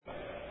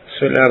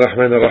بسم الله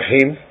الرحمن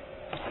الرحيم.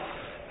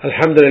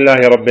 الحمد لله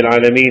رب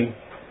العالمين،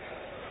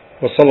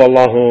 وصلى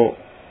الله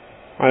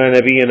على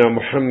نبينا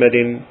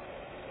محمد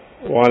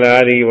وعلى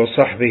آله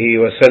وصحبه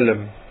وسلم.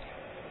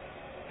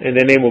 In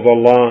the name of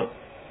Allah,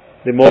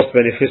 the most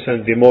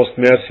beneficent, the most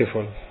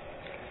merciful,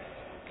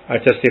 I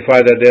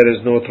testify that there is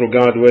no true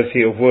God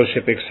worthy of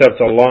worship except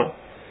Allah,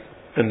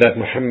 and that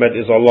Muhammad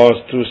is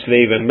Allah's true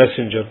slave and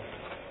messenger.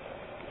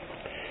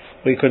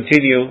 We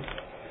continue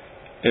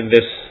in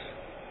this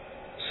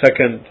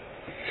second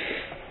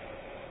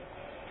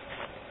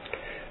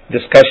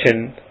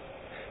discussion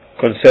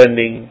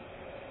concerning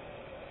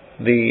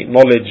the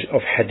knowledge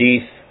of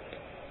hadith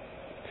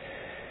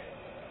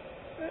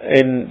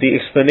in the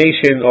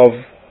explanation of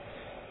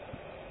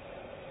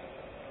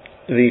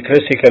the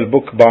classical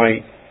book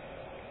by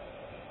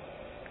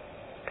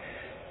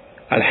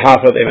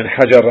Al-Hafidh Ibn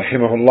Hajar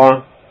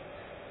rahimahullah,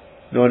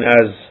 known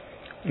as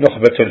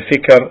Nukhbat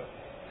al-Fikr,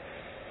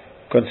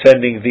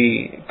 concerning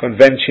the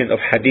convention of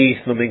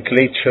hadith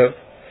nomenclature.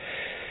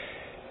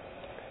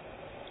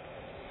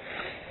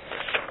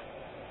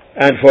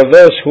 And for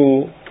those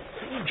who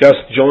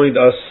just joined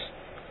us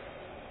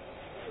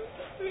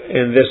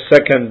in this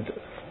second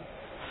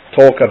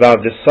talk about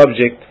this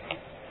subject,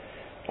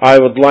 I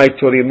would like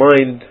to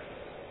remind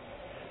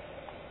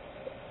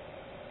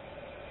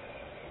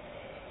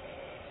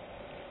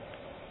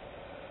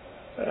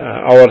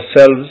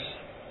ourselves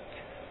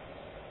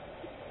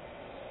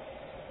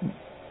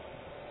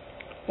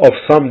of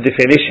some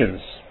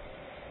definitions.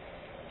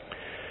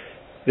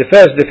 The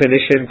first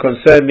definition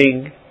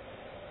concerning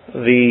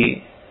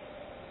the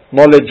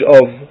knowledge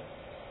of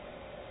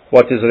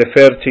what is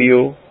referred to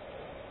you,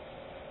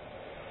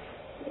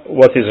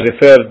 what is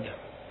referred,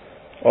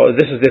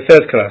 this is the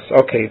third class.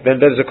 Okay,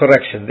 then there is a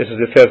correction. This is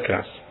the third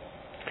class.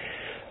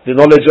 The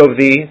knowledge of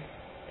the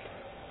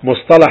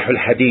Mustalah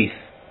al-Hadith.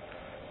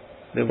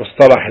 The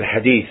Mustalah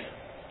al-Hadith.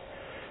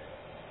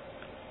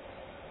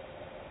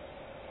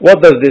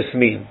 What does this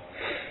mean?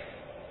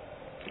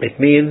 It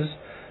means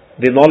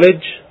the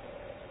knowledge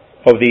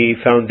of the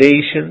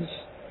foundations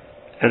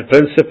and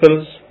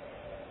principles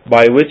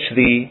by which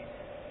the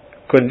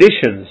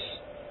conditions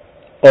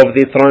of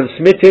the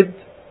transmitted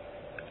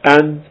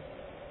and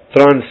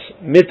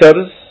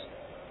transmitters,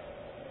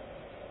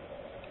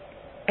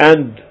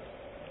 and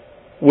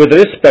with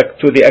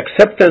respect to the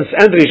acceptance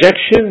and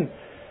rejection,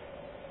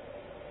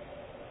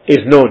 is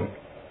known.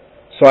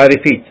 So I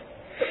repeat,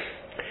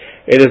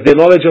 it is the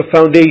knowledge of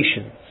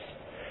foundations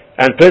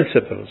and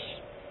principles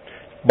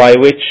by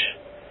which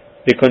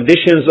the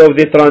conditions of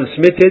the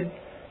transmitted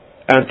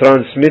and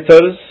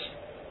transmitters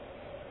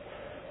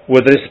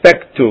with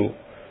respect to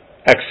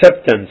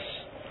acceptance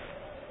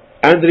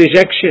and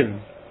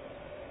rejection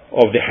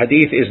of the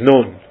hadith is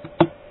known.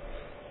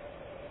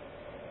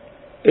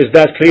 Is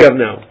that clear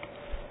now?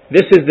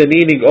 This is the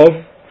meaning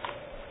of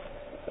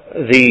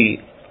the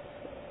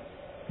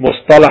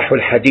Mustalah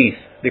al-Hadith,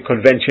 the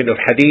convention of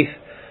hadith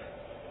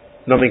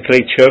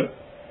nomenclature.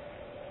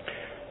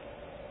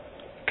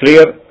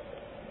 Clear?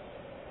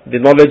 The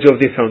knowledge of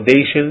the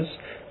foundations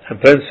and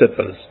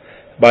principles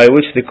by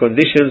which the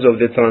conditions of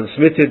the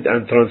transmitted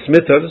and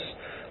transmitters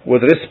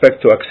with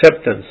respect to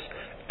acceptance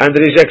and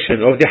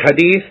rejection of the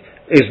hadith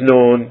is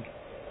known.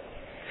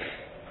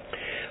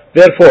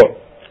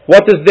 Therefore,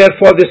 what is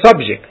therefore the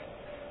subject?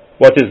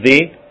 What is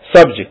the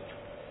subject?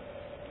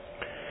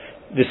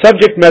 The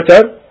subject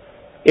matter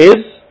is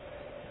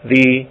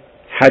the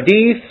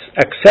hadith's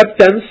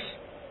acceptance,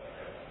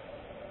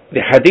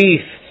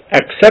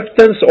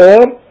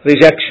 or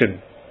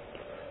rejection.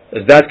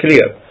 Is that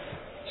clear?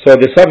 So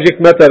the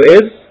subject matter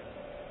is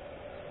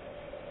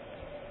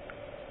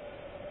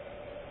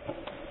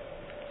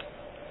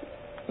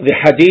the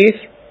hadith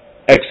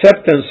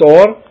acceptance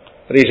or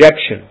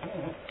rejection.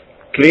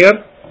 Clear?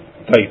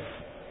 Right.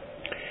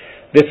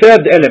 The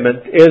third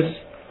element is,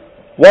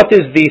 what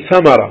is the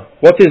thamara?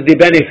 What is the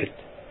benefit?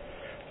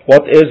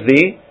 What is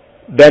the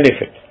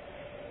benefit?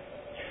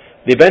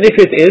 The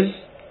benefit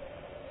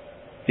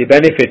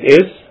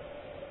is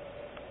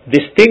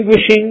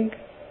distinguishing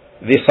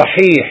the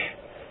sahih,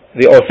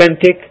 the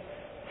authentic,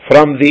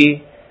 from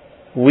the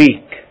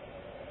weak.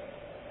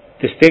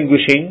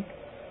 Distinguishing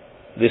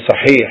the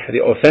sahih,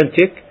 the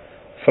authentic,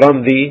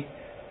 from the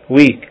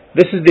weak.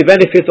 This is the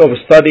benefit of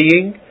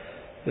studying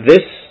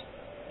this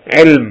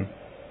ilm,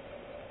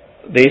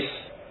 this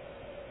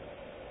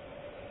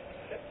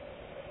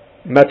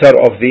matter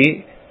of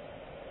the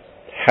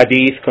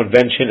hadith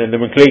convention and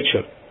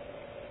nomenclature.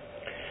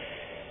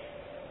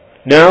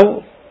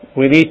 Now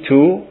we need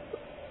to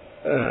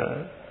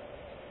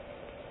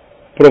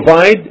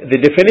provide the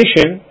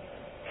definition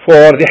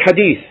for the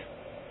hadith.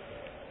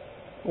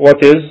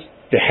 What is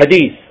the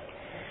hadith?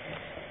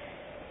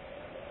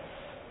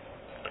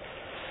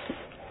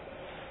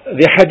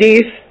 The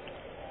hadith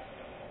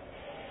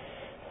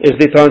is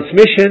the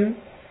transmission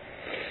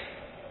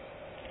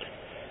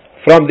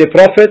from the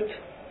Prophet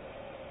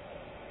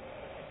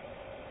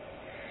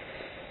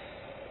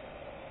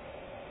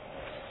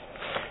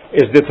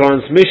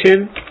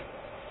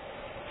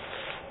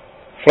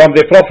from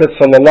the Prophet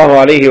sallallahu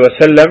alaihi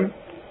wasallam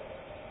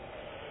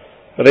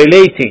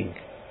relating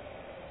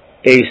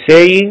a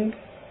saying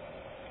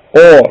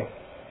or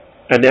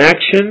an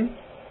action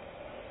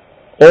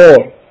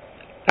or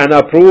an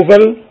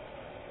approval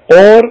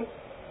or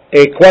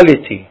a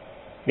quality,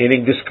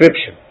 meaning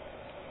description.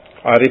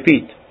 I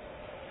repeat,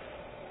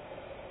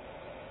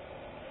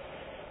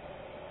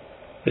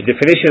 the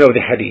definition of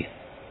the hadith.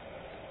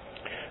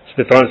 It's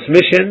the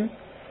transmission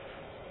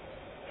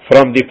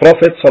from the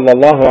Prophet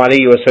sallallahu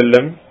alaihi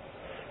wasallam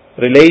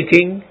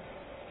relating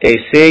a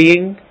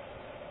saying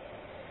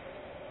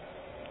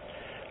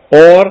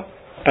or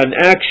an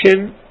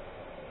action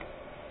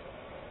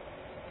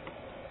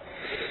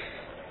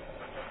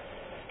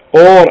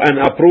or an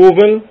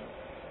approval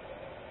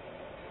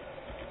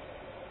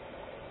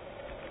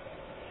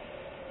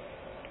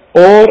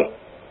or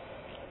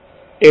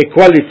a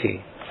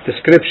quality,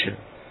 description.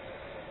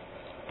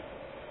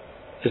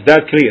 Is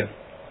that clear?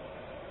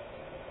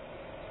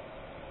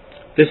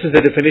 This is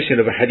the definition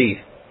of a hadith.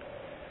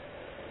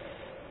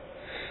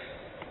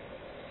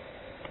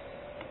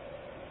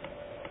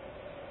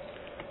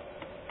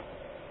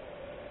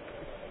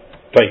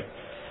 Right.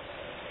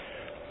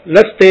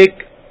 Let's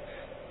take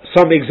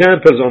some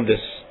examples on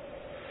this.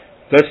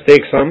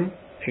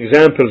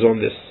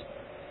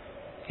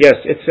 Yes,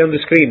 it's on the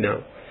screen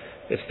now.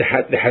 It's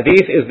the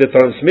hadith is the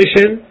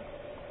transmission.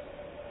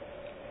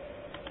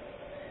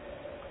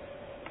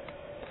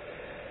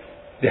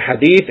 The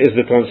hadith is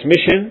the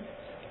transmission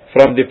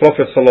from the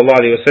Prophet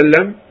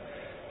ﷺ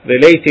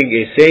relating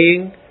a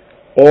saying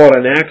or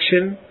an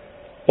action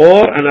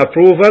or an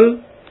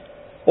approval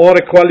or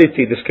a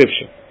quality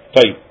description.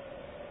 طيب.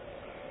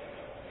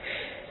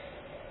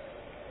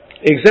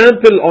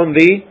 Example on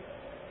the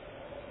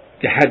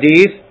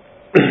hadith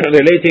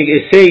relating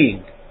a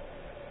saying.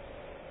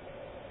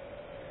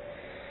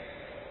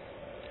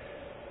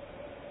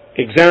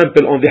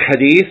 Example on the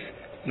hadith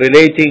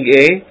relating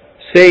a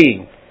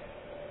saying.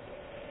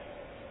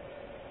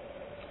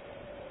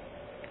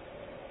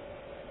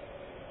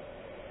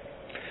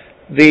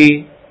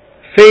 The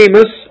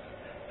famous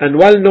and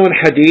well-known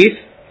hadith,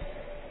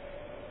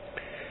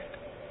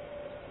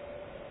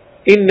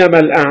 إنما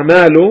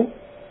الأعمال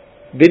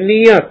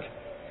بالنيات.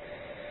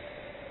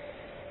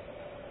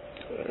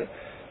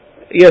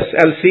 Yes,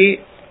 LC.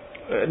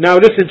 Now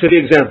listen to the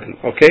example,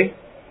 okay?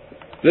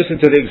 Listen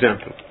to the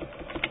example.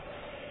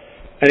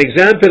 An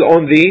example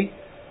on the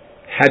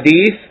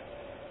hadith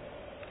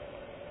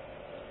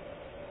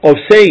of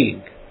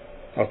saying,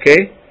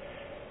 okay?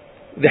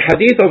 The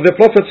hadith of the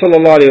Prophet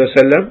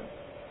ﷺ,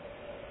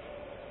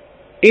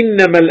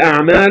 إنما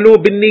الأعمال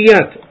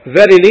بالنيات.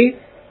 Verily,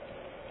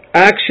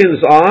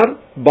 actions are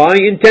by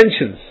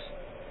intentions.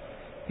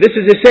 This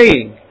is a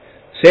saying.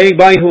 Saying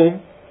by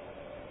whom?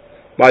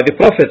 By the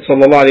Prophet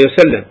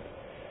ﷺ.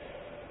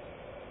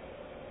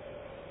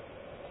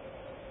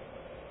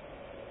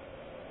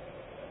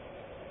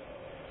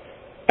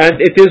 And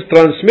it is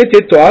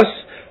transmitted to us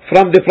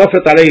from the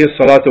Prophet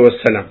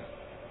ﷺ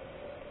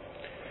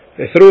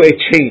through a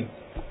chain.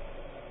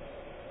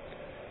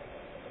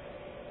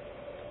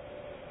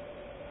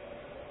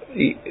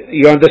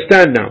 You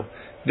understand now?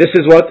 This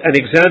is what an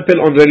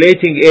example on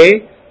relating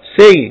a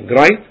saying,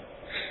 right?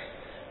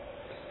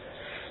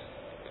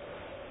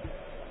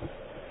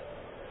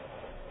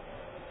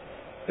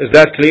 Is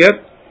that clear?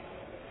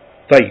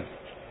 طيب.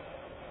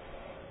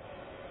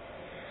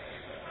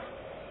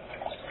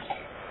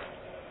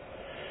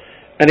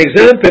 An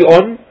example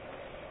on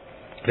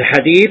the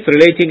hadith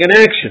relating an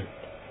action.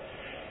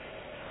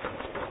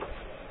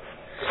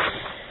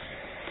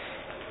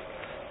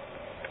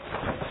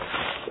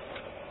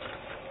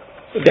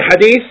 The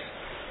hadith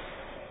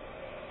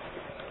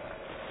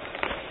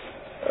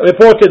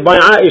reported by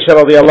Aisha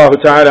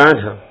radiallahu ta'ala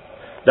anha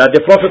that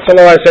the Prophet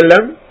sallallahu alaihi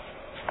wasallam,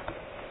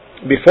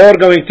 before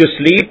going to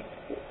sleep,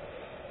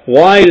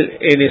 while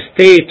in a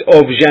state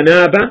of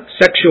janaba,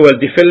 sexual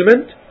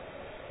defilement,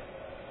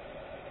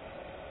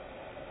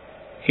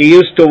 he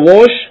used to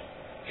wash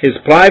his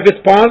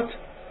private part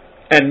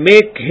and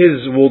make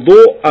his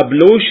wudu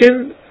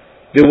ablution,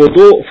 the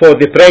wudu for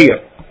the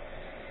prayer.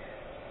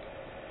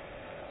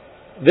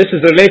 This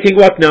is relating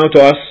what now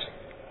to us?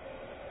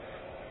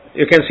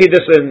 You can see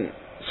this in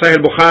Sahih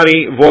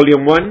Bukhari,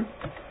 volume 1,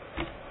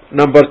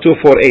 number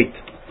 248.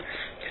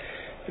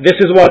 This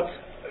is what?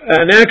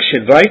 An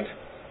action, right?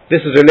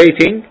 This is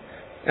relating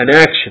an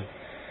action.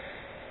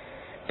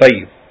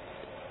 طيب.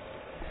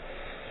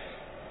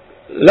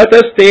 Let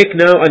us take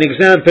now an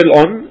example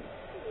on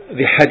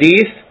the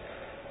hadith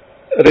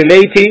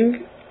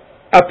relating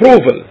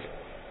approval.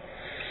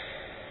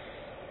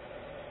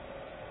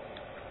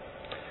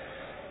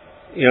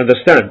 You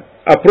understand?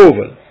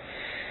 Approval.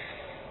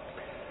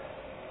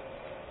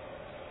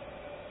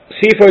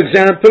 See, for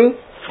example,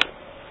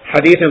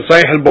 hadith in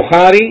Sahih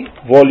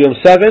al-Bukhari, volume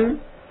 7,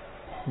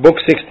 book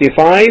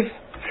 65,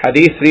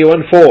 hadith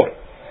 314.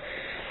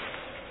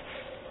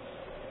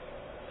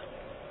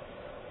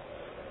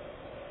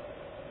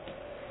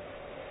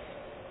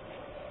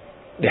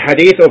 The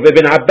hadith of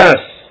Ibn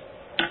Abbas.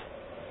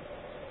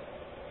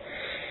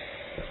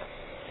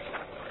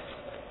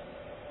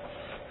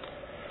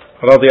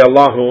 رضي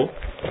الله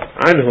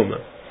عنهما.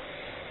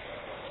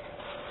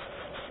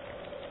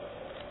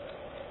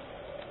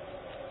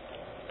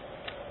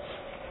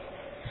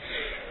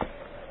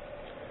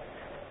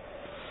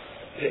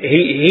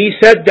 He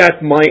said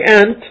that my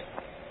aunt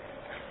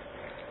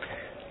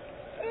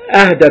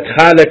أهدت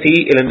خالتي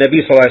إلى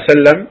النبي صلى الله عليه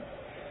وسلم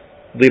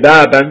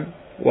ضبابا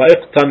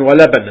وإقطا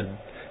ولبنا.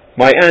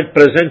 My aunt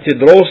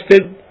presented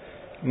roasted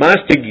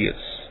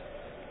mastigirs,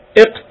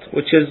 iqt,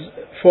 which is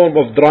form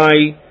of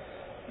dry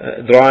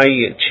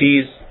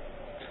cheese,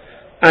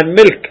 and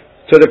milk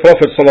to the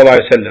Prophet صلى الله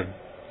عليه وسلم.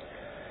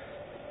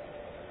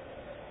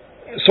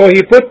 So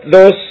he put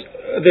this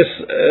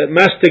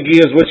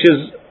mastigirs, which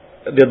is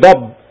the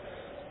dab,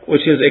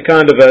 which is a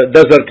kind of a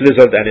desert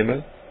lizard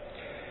animal.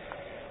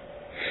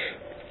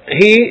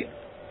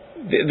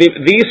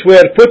 These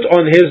were put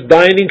on his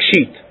dining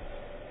sheet,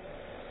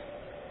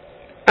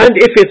 and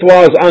if it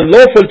was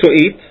unlawful to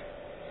eat,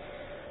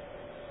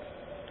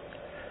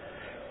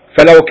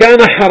 فلو كان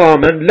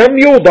حراما لم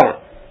يوضع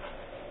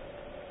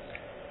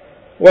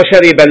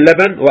وشرب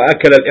اللبن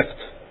وأكل الإقط.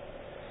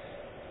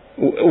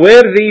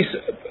 Where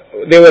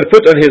they were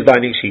put on his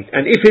dining sheet,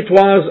 and if it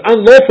was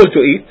unlawful to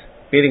eat,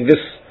 meaning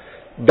this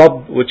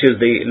dab, which is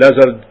the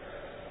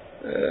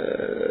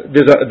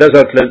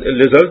desert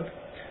lizard,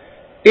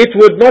 it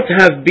would not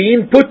have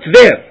been put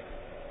there.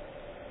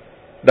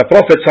 The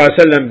Prophet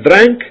ﷺ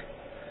drank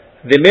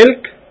the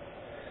milk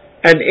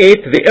and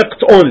ate the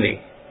iqt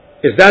only.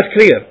 Is that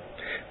clear?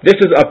 This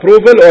is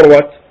approval or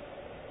what?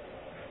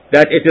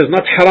 That it is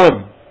not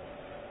haram.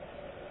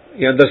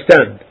 You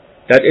understand?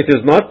 That it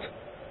is not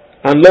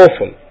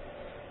unlawful.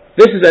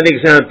 This is an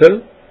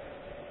example.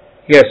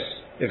 Yes,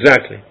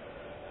 exactly.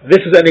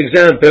 This is an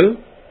example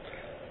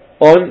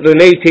on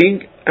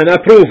relating an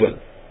approval.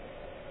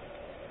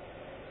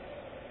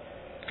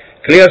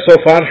 Clear so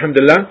far,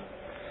 alhamdulillah?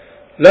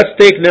 Let's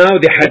take now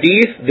the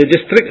hadith, the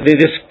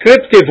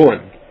descriptive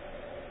one.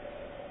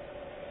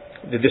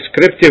 The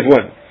descriptive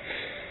one.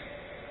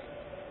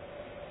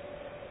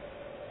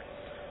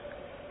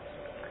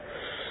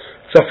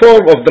 It's a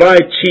form of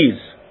dried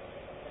cheese.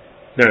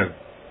 Now,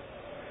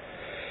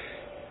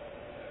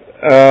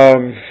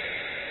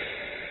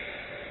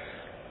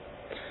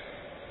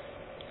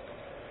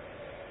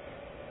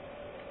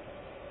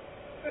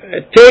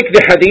 take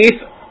the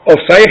hadith of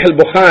Sahih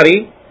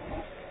al-Bukhari,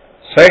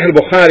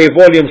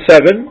 volume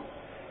 7,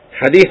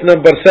 hadith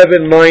number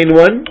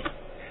 791,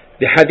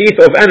 the hadith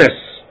of Anas.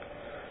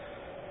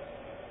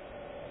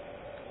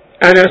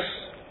 Anas,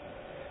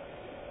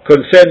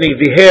 concerning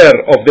the hair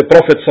of the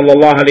Prophet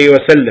sallallahu alaihi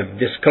wasallam,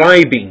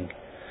 describing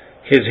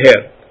his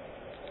hair.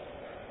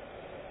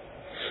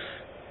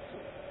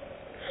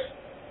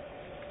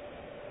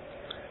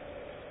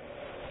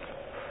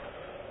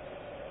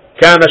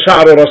 كان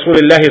شعر رسول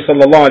الله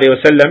صلى الله عليه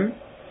وسلم,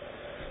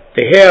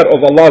 the hair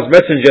of Allah's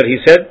Messenger, he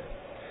said,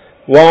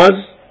 was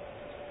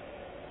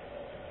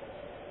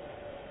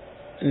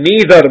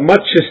neither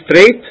much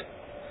straight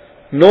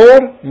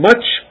nor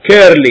much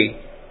curly.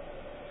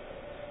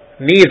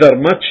 Neither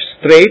much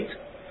straight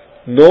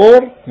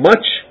nor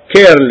much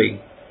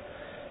curly.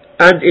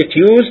 And it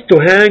used to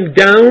hang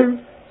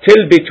down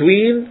till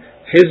between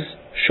his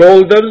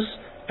shoulders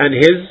and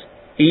his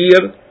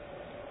ear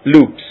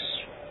loops.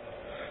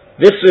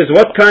 This is,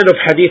 what kind of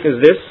hadith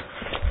is this?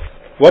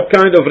 What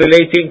kind of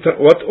relating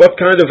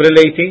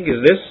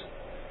is this?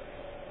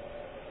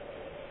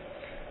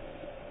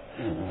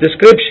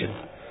 Description,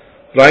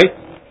 right?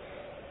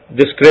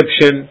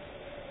 Description.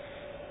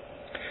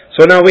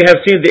 So now we have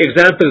seen the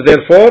examples,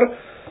 therefore,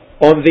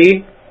 on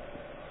the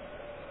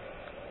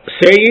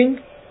saying,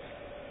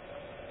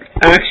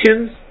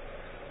 actions,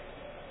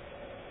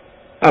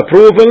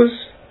 approvals,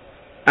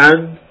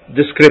 and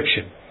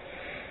description.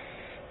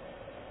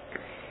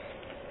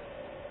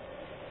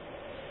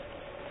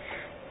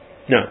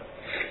 Now,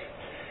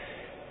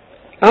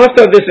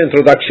 after this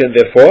introduction,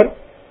 therefore,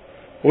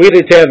 we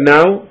return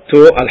now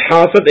to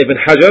Al-Hafidh Ibn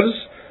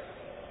Hajar's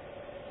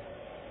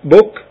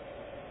book,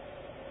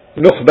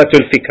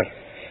 Nukhbatul Fikr.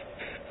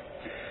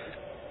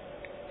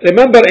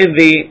 Remember in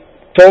the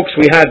talks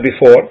we had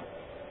before,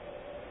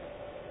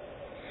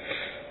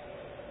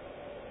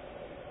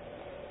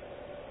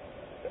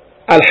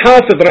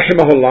 Al-Hafidh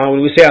rahimahullah,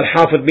 when we say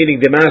Al-Hafidh meaning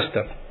the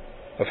master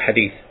of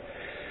hadith,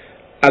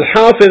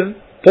 Al-Hafidh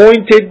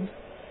pointed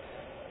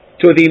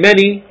to the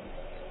many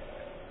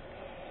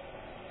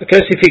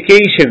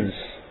classifications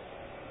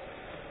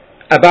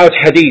about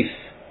hadith,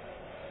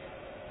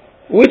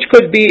 which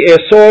could be a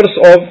source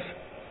of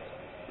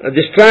a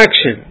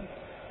distraction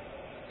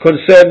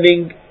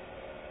concerning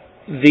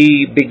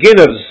the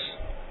beginners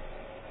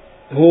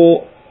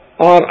who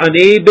are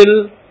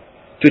unable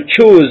to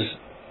choose,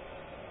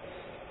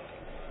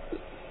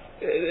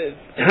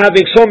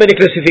 having so many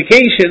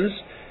classifications.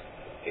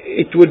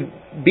 It would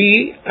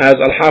be, as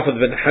Al-Hafidh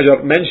bin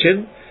Hajar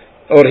mentioned,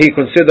 or he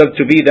considered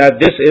to be, that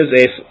this is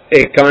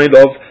a kind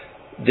of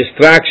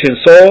distraction.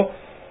 So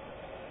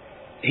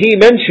he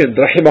mentioned,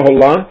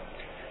 rahimahullah,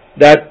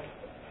 that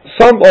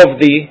some of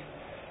the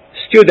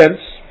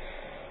students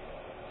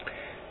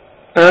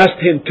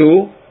asked him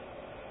to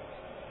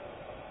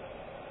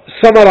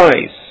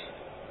summarize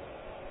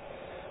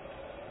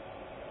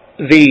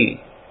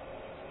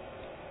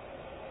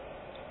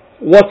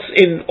what's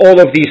in all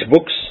of these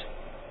books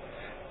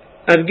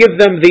and give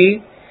them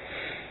the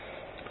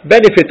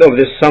benefit of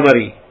this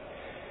summary.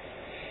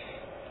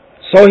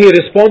 So he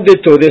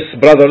responded to this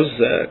brother's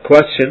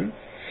question,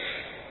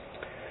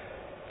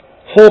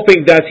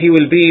 hoping that he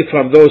will be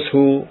from those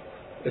who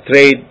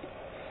trail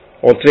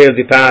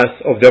the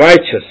path of the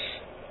righteous.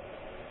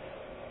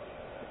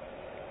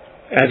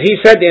 And he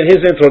said in his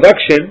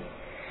introduction,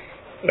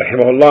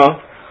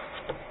 rahimahullah,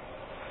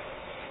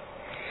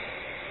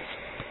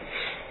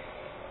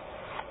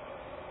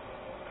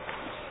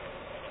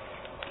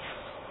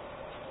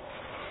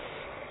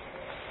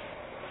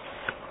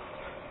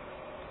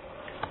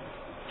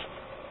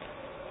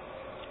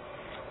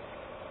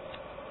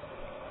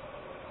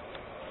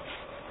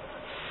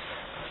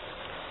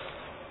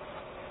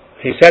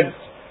 he said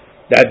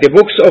that the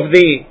books of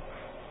the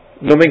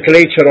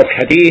nomenclature of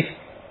hadith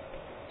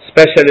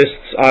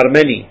specialists are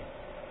many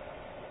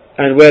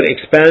and were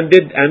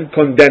expanded and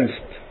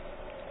condensed.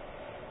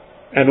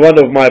 And one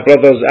of my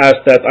brothers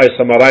asked that I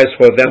summarize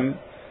for them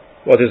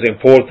what is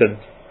important.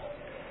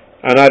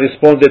 And I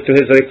responded to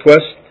his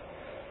request,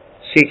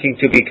 seeking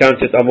to be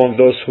counted among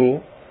those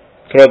who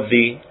trod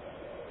the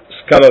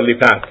scholarly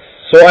path.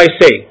 So I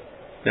say,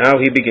 now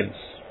he begins.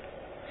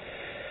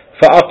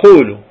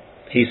 فأقول,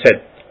 he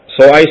said,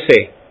 so I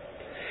say,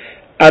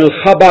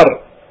 Al-Khabar.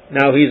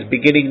 Now he's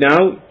beginning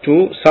now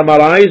to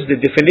summarize the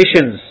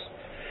definitions.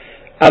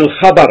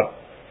 Al-Khabar.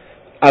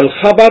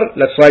 Al-Khabar,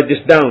 let's write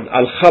this down.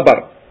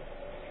 Al-Khabar.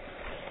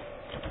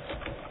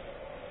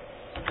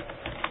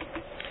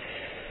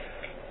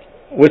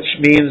 Which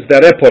means the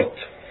report.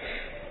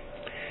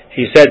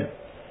 He said,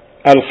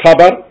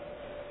 Al-Khabar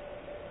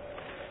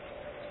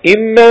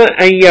إما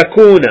أن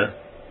يكون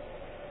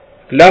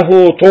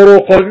له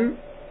طرق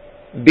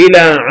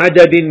بلا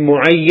عدد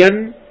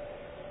معين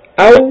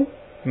أو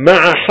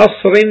مع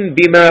حصر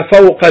بما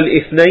فوق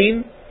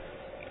الاثنين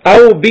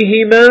أو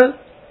بهما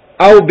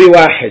أو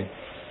بواحد.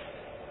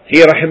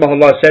 He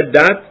rahimahullah said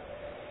that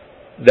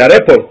the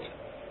report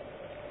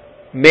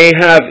may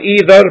have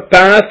either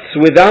paths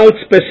without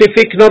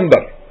specific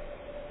number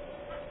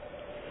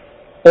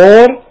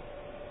or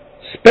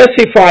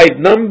specified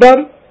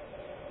number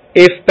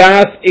if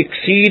path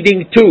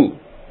exceeding 2.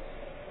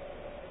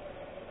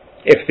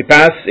 If the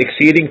paths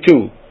exceeding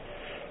 2,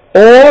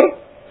 or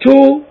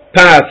 2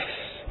 paths,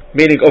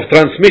 meaning of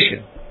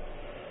transmission,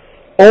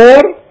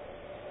 or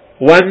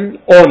 1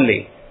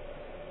 only.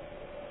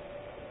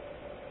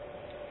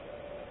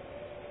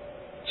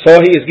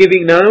 So he is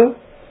giving now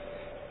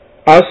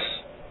us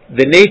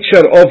the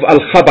nature of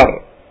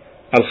Al-Khabar.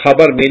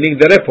 Al-Khabar meaning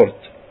the report.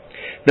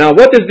 Now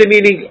what is the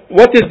meaning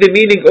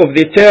of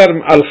the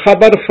term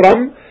Al-Khabar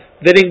from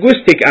the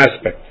linguistic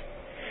aspect?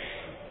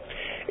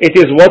 It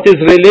is what is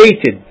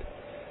related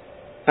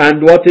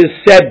and what is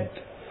said.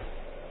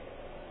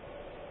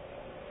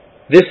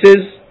 This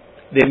is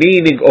the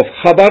meaning of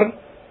khabar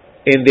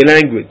in the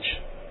language.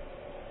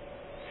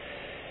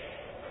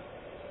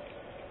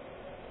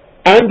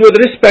 And with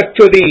respect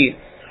to the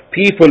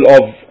people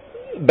of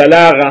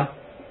balagha,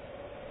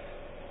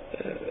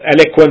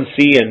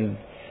 eloquency, and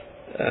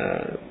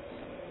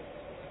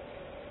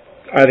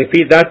I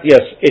repeat that,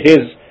 yes, it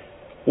is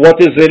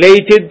what is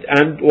related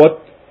and what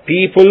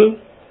people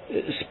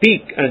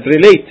speak and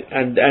relate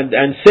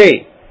and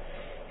say.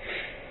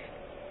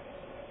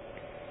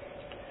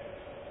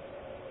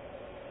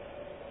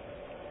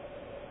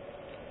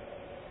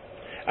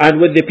 And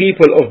with the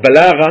people of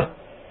balagha,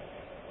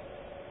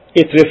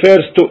 it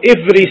refers to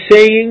every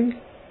saying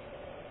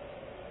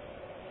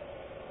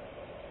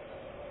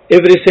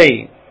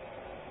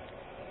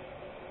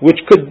which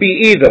could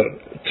be either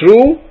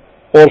true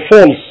or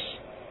false,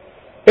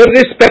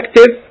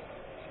 irrespective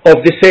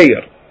of the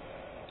sayer.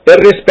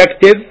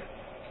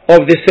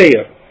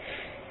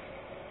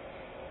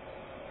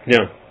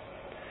 Now,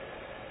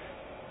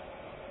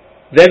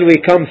 then we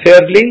come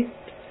thirdly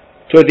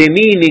to the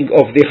meaning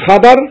of the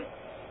khabar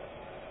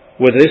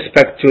with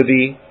respect to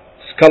the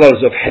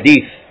scholars of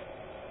hadith.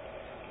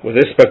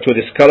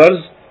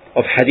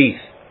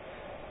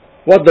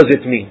 What does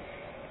it mean?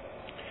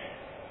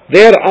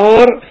 There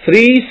are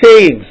 3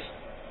 sayings.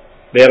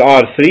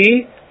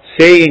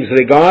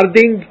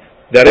 Regarding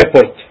the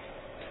report,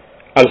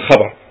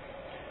 Al-Khabar.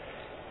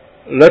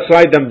 Let's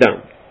write them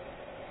down.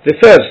 The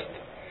first,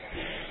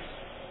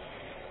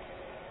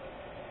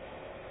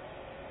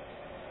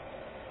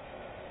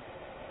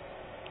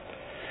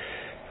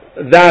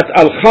 that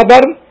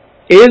Al-Khabar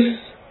is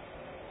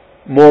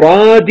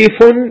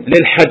muradifun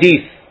lil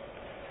hadith.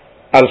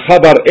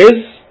 Al-Khabar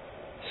is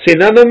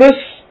synonymous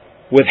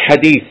with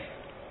hadith.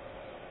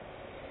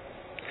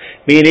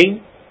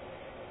 Meaning,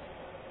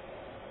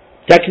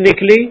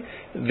 technically,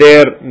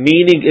 their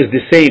meaning is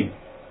the same.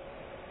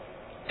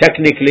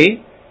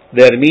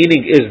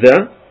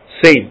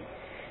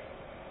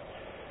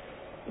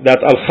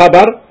 That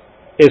Al-Khabar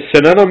is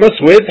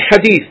synonymous with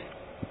hadith.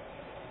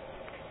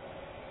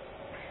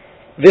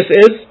 This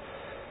is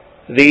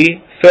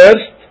the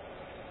first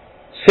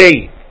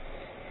saying.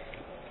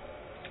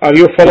 Are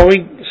you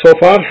following so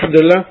far?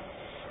 Alhamdulillah.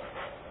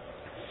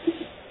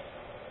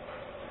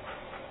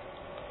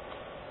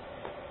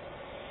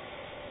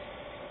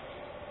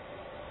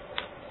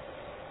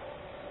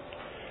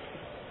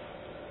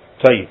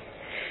 طيب.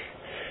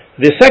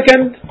 The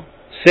second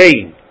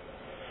saying,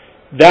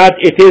 that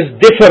it is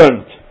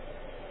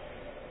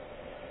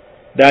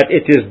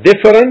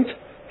different,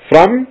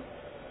 from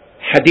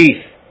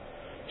hadith.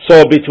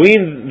 So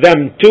between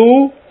them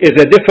two is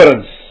a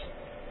difference.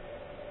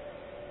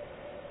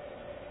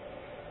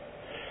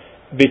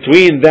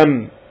 Between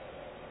them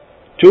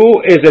two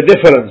is a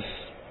difference.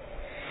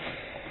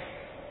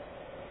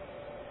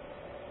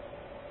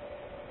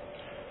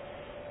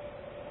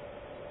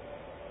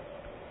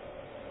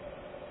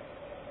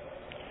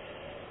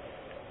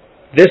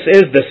 This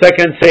is the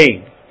second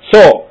saying.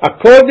 So,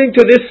 according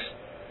to this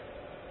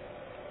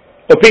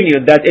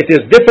opinion that it is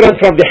different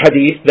from the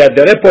hadith, that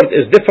the report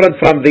is different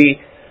from the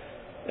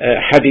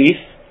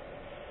hadith,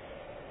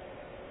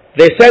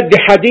 they said the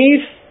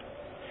hadith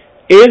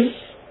is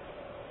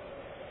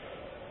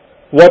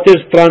what is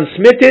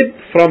transmitted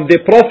from the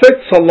Prophet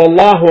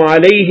sallallahu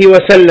alaihi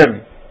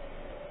wasallam.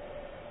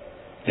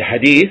 The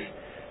hadith,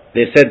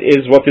 they said,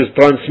 is what is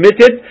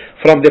transmitted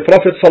from the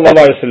Prophet sallallahu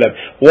alaihi wasallam,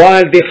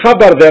 while the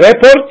khabar, the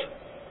report,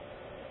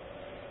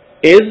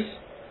 is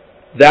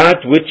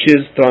that which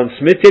is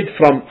transmitted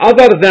from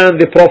other than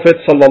the Prophet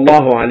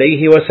sallallahu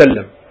alaihi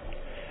wasallam.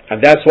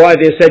 And that's why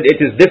they said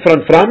it is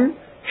different from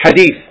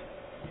hadith.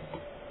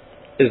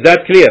 Is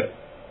that clear?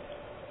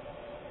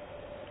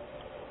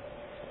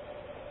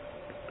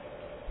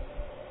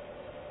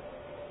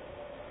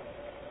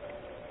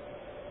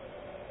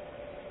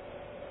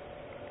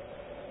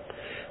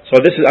 So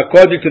this is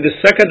according to the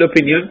second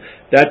opinion,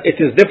 that it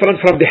is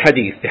different from the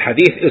hadith. The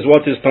hadith is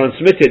what is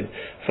transmitted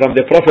from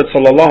the Prophet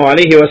sallallahu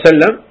alaihi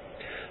wasallam,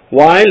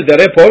 while the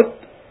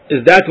report is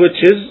that which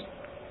is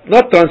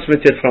not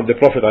transmitted from the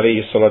Prophet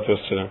alayhi salatu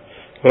wasallam,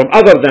 from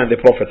other than the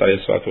Prophet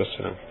alayhi salatu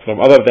wasallam, from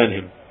other than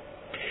him.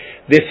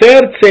 The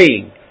third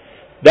saying,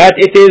 that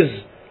it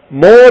is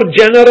more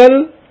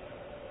general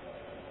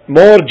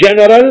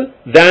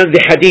than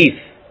the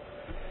hadith,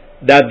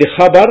 that the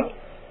khabar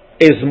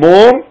is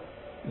more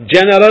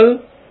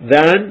general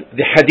than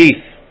the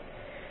hadith.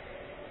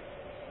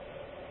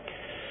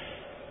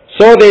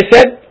 So they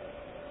said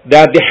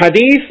that the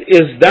hadith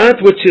is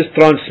that which is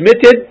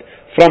transmitted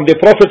from the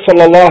Prophet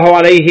sallallahu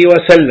alaihi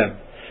wasallam,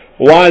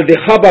 while the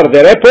khabar,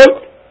 the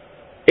report,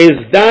 is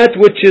that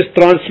which is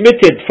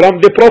transmitted from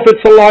the Prophet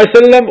sallallahu alaihi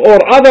wasallam or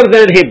other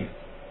than him.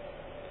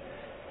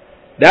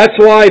 That's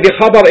why the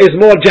khabar is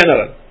more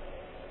general,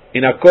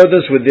 in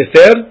accordance with the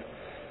third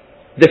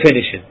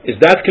definition. Is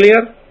that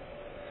clear?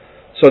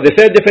 So the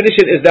third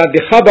definition is that the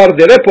khabar,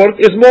 the report,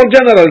 is more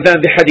general than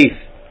the hadith.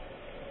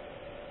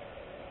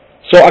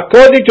 So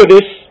according to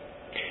this,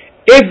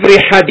 every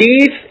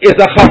hadith is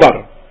a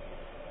khabar,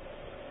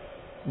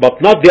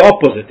 but not the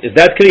opposite. Is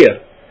that clear?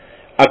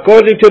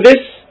 According to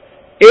this,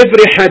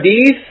 every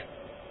hadith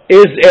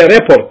is a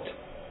report,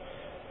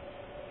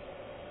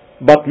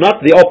 but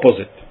not the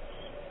opposite.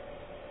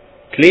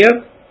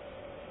 Clear?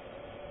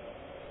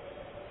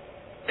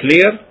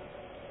 Clear?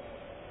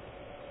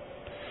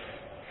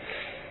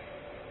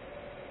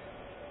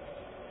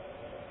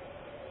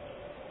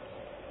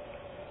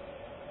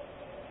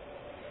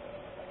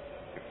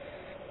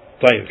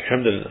 طيب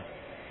الحمد لله.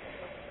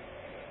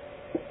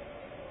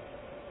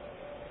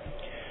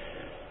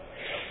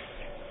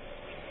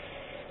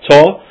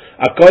 So,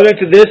 according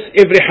to this,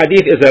 every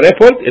hadith is a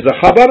report, is a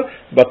khabar,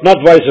 but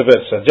not vice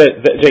versa.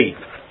 جيد.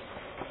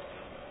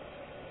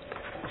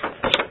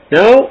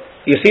 Now,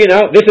 you see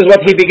now, this is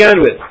what he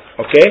began with.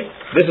 Okay?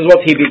 This is what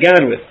he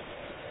began with.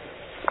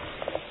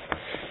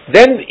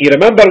 Then, you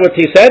remember what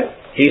he said?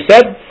 He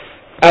said,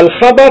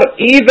 Al-khabar,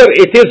 either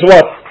it is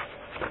what?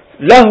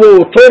 له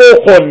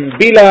طرق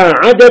بلا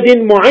عدد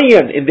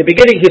معين. In the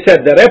beginning he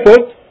said the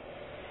report.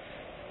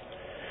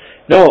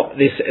 No,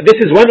 this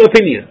is one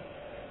opinion.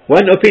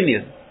 One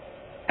opinion.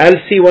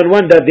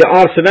 LC11, that they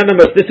are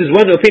synonymous. This is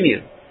one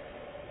opinion.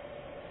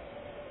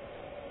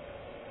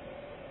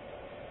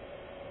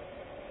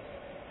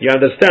 You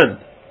understand?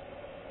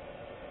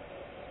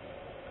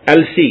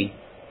 LC.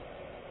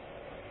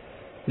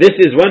 This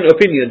is one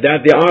opinion,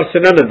 that they are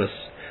synonymous.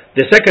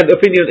 The second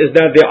opinion is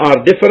that they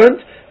are different.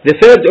 The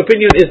third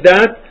opinion is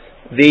that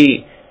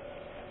the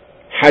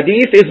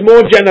hadith is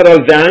more general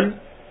than,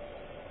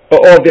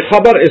 or the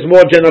khabar is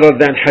more general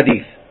than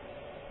hadith.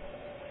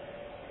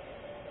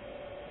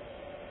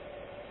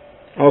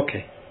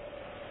 Okay.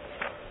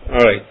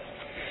 Alright.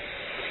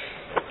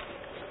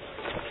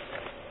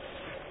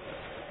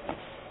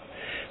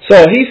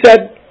 So he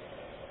said,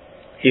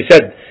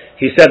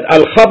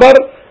 al-khabar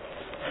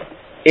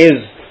is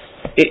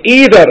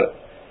either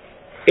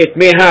it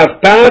may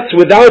have paths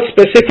without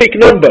specific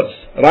numbers.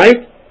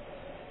 Right?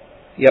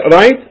 Yeah,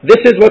 right?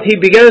 This is what he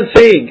began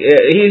saying.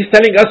 He is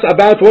telling us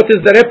about what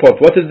is the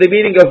report, what is the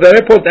meaning of the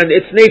report and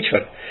its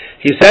nature.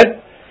 He said,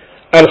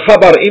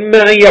 الخبر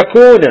إما أن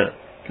يكون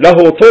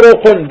له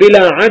طرق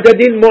بلا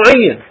عدد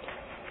معين.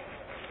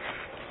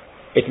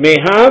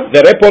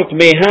 The report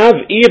may have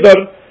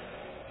either,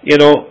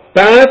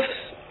 paths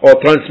or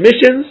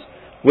transmissions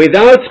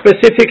without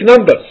specific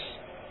numbers.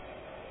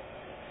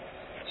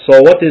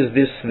 So what is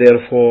this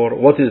therefore?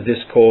 What is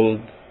this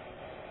called?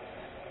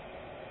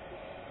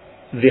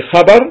 The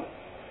khabar,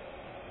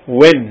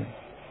 when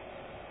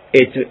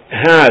it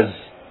has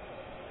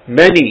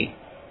many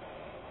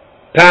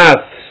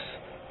paths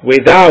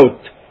without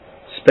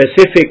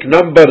specific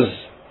numbers,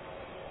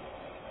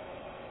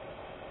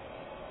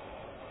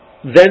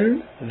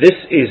 then this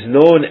is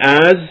known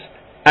as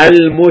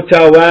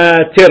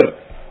al-mutawatir.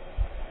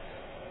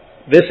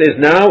 This is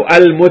now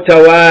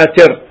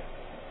al-mutawatir.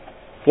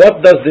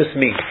 What does this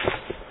mean?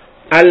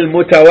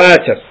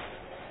 Al-mutawatir.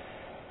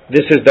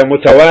 This is the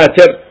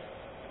mutawatir.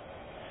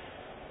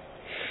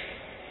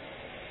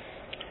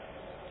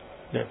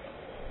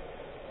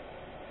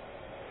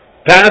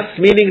 Paths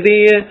meaning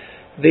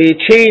the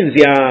chains,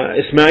 ya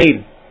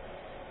Ismail.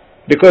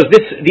 Because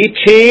the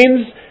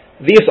chains,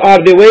 these are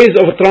the ways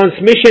of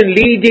transmission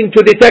leading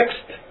to the text.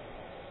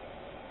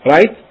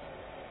 Right?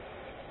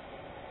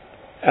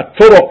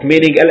 الطرق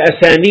meaning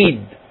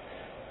الأسانيد.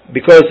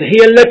 Because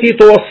هي التي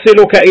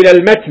توصلك إلى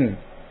المتن.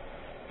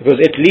 Because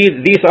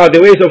these are the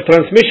ways of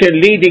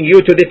transmission leading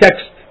you to the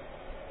text.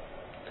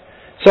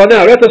 So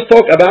now let us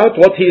talk about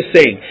what he is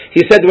saying.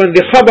 He said when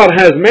the khabar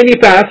has many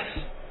paths,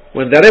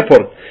 when the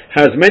report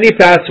has many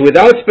paths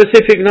without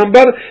specific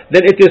number,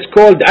 then it is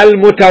called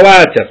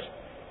al-mutawatir.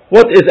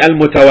 What is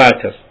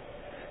al-mutawatir?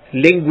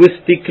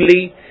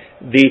 Linguistically,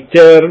 the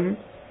term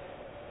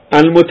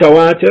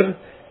al-mutawatir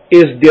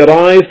is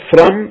derived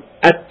from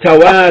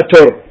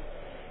at-tawatur.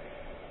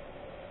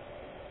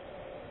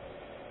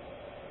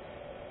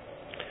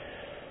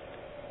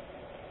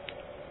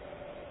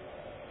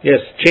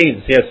 Yes,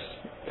 chains, yes,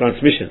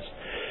 transmissions.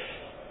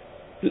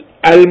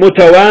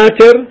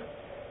 Al-mutawatir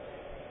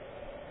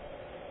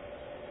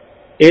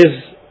is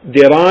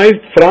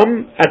derived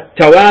from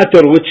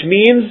at-tawatur, which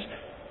means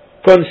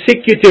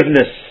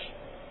consecutiveness,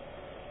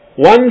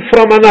 one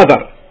from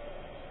another.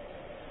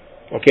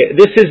 Okay,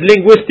 this is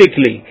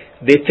linguistically.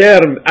 The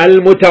term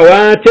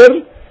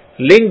al-mutawatir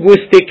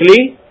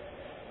linguistically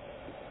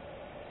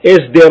is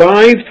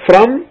derived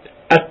from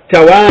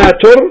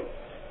at-tawatur,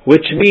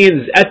 which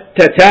means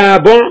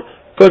at-tatabu',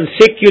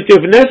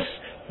 consecutiveness,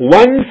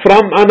 one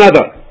from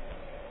another.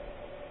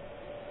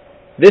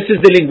 This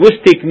is the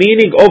linguistic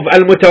meaning of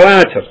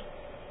al-mutawatir.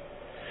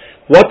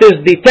 What is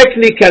the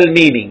technical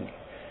meaning?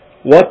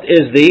 What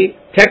is the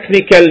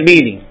technical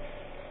meaning?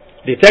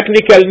 The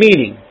technical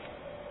meaning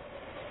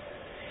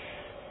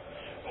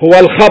هو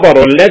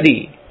الخبر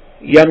الذي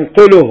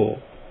ينقله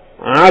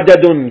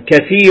عدد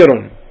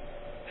كثير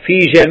في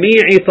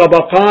جميع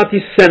طبقات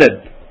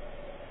السند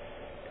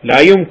لا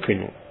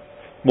يمكن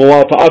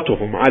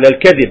مواطأتهم على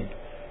الكذب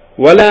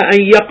ولا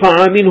أن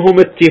يقع منهم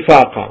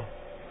اتفاقا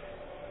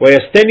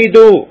ويستند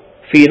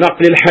في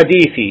نقل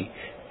الحديث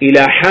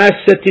إلى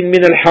حاسة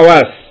من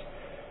الحواس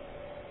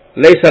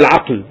ليس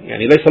العقل،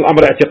 يعني ليس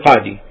الأمر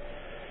اعتقادي،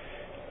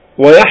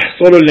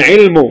 ويحصل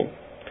العلم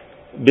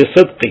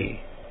بصدقه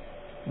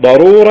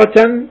ضرورة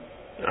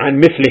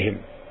عن مثلهم.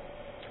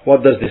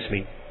 What does this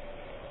mean?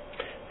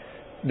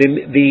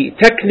 The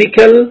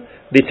technical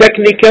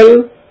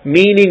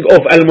meaning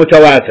of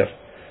al-mutawatir.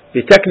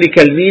 The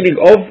technical meaning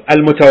of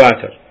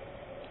al-mutawatir.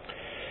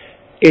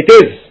 It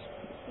is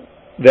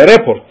the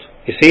report.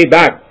 You see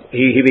back,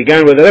 he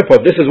began with the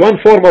report. This is one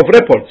form of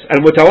reports.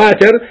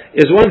 Al-mutawatir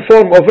is one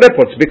form of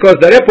reports because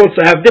the reports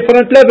have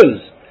different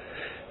levels.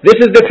 This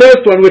is the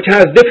first one which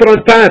has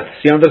different paths,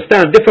 you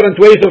understand, different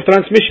ways of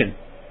transmission.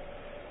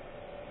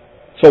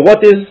 So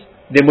what is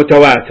the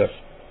mutawatir?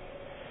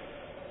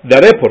 The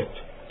report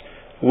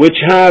which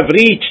have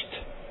reached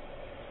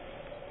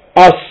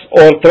us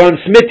or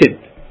transmitted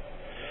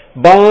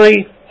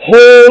by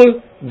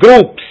whole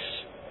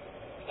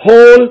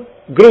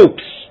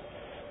groups,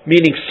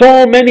 meaning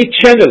so many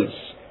channels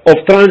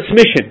of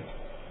transmission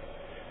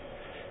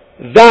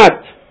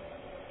that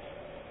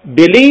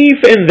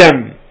belief in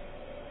them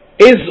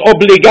is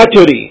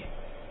obligatory,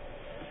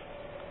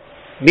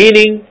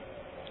 meaning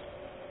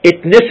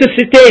it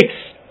necessitates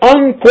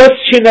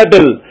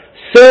unquestionable,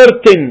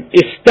 certain,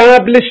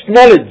 established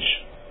knowledge,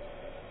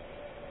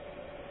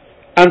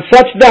 and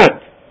such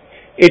that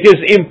it is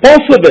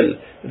impossible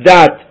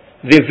that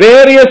the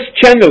various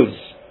channels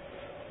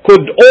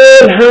could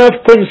all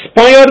have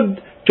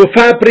conspired to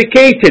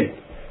fabricate it,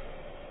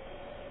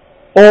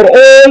 or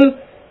all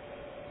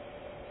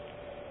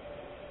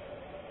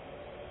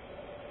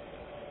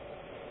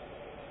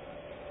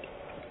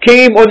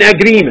came on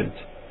agreement.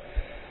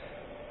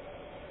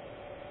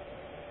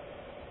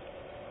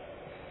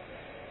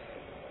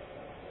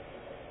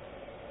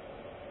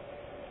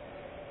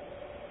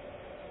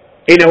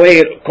 In a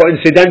way,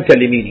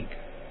 coincidentally meaning.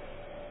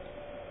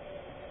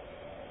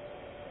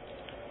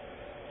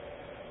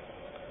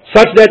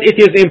 Such that it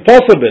is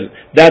impossible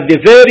that the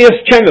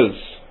various channels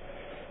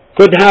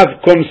could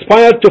have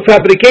conspired to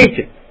fabricate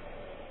it.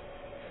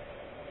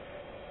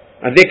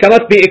 And they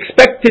cannot be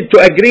expected to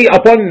agree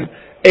upon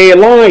a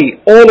lie,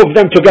 all of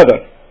them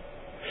together.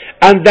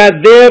 and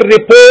that their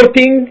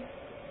reporting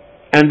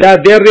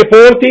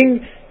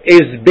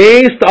is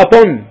based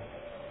upon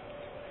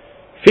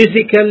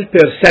physical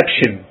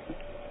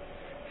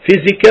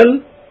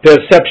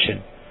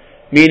perception,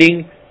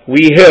 meaning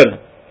we heard,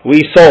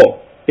 we saw,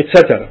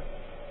 etc.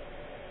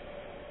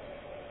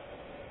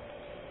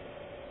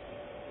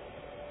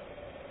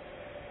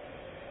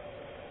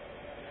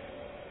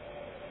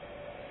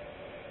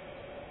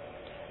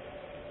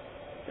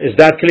 Is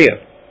that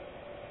clear?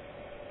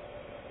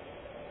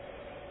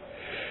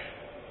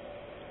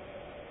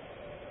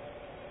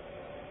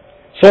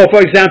 So,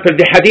 for example,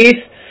 the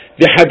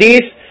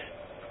hadith,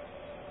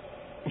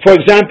 for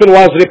example,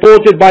 was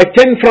reported by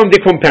 10 from the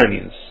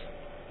companions.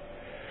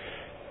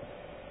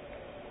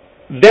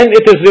 Then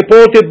it is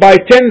reported by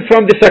 10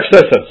 from the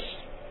successors,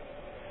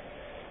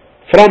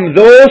 from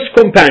those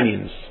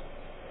companions.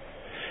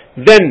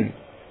 Then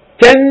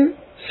 10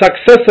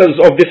 successors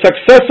of the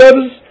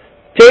successors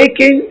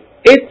taking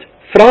it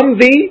from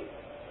the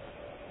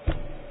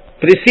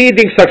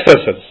preceding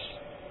successors.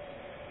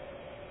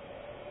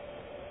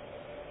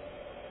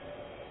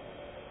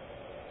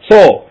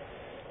 So,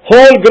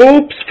 whole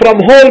groups from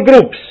whole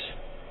groups,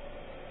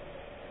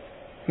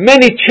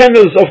 many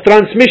channels of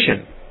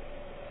transmission.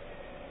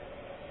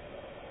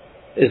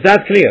 Is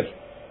that clear?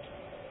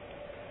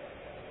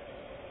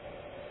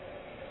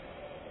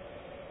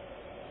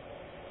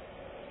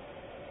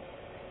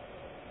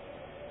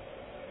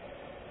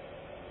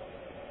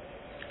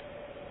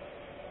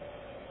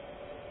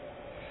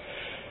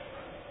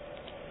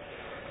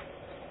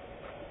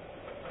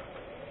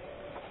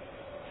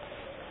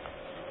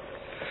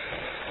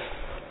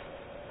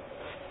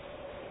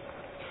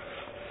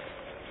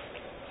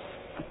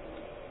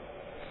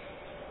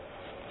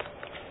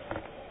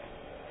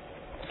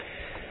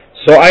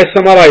 So I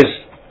summarize,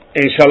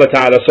 inshallah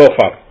ta'ala, so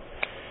far.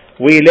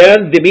 We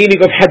learned the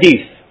meaning of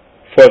hadith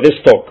for this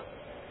talk.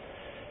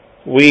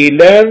 We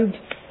learned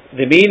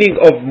the meaning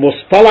of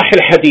mustalah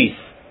al-hadith.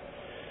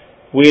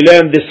 We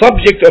learned the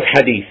subject of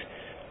hadith.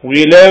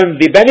 We learned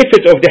the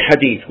benefit of the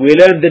hadith. We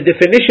learned the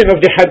definition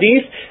of the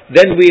hadith.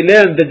 Then we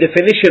learned the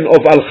definition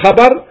of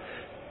al-khabar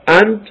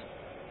and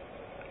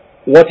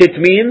what it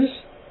means.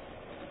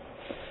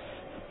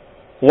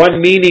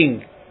 One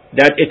meaning,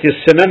 that it is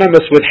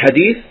synonymous with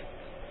hadith.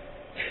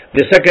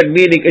 The second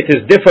meaning, it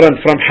is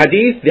different from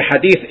hadith. The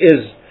hadith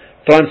is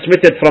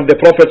transmitted from the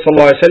Prophet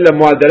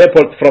ﷺ, while the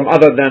report from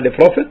other than the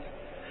Prophet.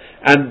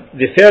 And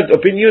the third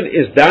opinion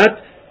is that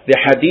the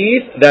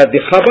hadith, that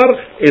the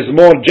khabar is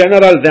more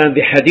general than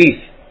the hadith.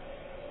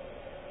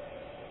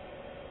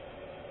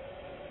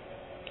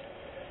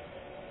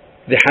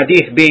 The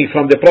hadith being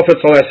from the Prophet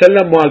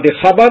ﷺ, while the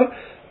khabar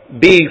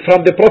being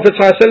from the Prophet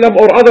ﷺ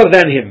or other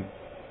than him.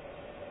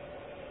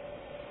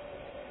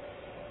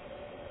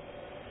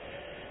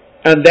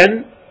 And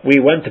then we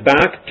went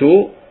back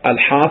to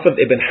Al-Hafidh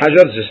Ibn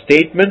Hajar's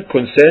statement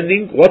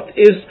concerning what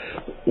is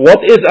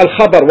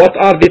Al-Khabar, what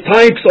are the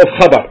types of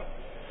Khabar.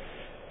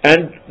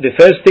 And the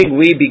first thing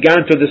we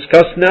began to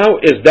discuss now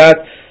is that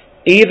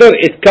either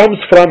it comes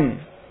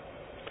from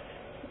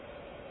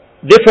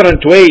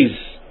different ways,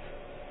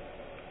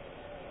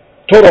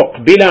 طرق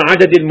بلا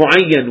عدد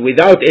معين,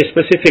 without a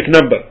specific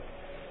number,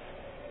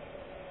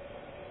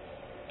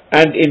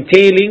 and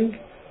entailing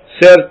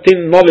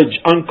certain knowledge,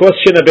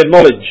 unquestionable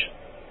knowledge.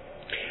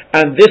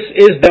 And this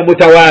is the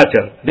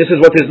mutawatir. This is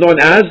what is known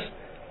as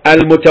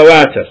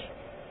al-mutawatir.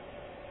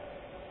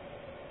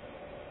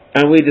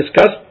 And we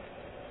discussed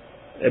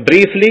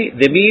briefly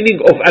the meaning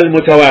of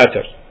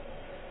al-mutawatir.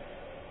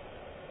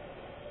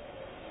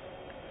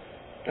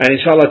 And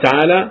inshallah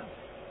ta'ala,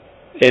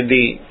 in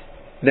the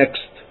next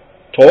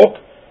talk,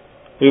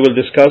 we will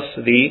discuss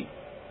the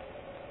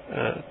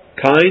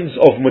kinds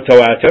of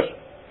mutawatir.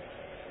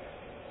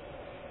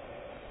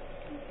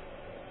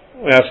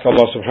 We ask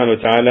Allah subhanahu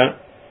wa ta'ala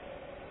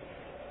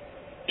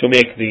to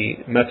make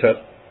the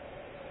matter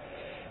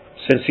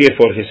sincere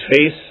for His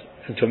face,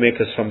 and to make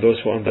us from those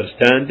who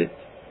understand it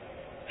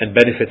and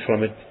benefit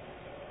from it.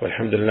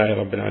 Walhamdulillahi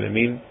Rabbil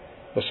Alameen.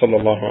 Wa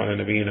sallallahu ala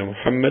nabiyyina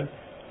Muhammad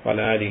wa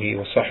ala alihi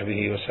wa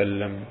sahbihi wa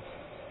sallam.